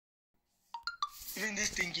Even this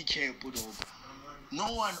stinky care put up.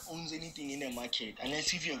 No one owns anything in the market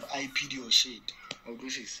unless if you have IP'd your shit. Or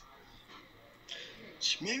this.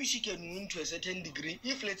 Maybe she can win to a certain degree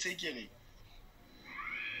if, let's say,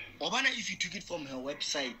 Obana, if you took it from her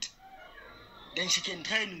website, then she can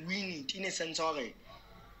try and win it in a sense.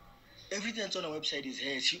 Everything that's on her website is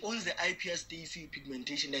hers. She owns the IP as Stacey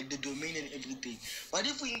pigmentation, like the domain and everything. But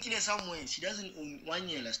if we include somewhere, she doesn't own 1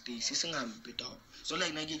 year as Stacey. So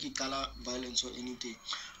like Nageki color violence or anything.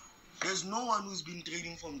 There's no one who's been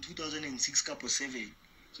trading from 2006 Capo 7.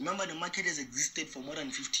 Remember, the market has existed for more than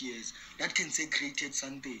 50 years. That can say created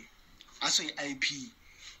something. Also IP.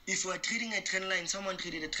 If you are trading a trend line, someone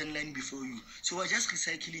traded a trend line before you. So we're just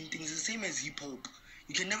recycling things. The same as hip hop.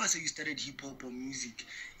 You can never say you started hip hop or music.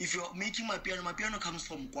 If you're making my piano comes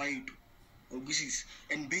from Kwaito or Gusis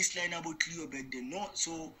and bassline about Clio back then. No,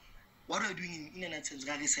 so what we're doing in a sense,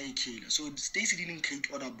 recycle. So Stacey didn't create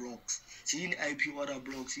other blocks. She didn't IP other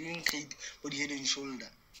blocks. She didn't create body, head, and shoulder.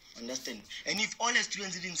 Understand? And if all her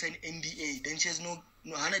students didn't sign NDA, then she has no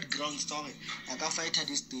 100 ground story. I can fight her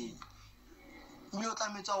this day. Please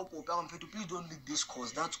don't leak this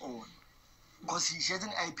course. That's all. Because she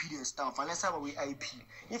hasn't IP their stuff. Unless I have a IP.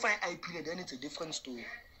 If I IP it, then it's a different story.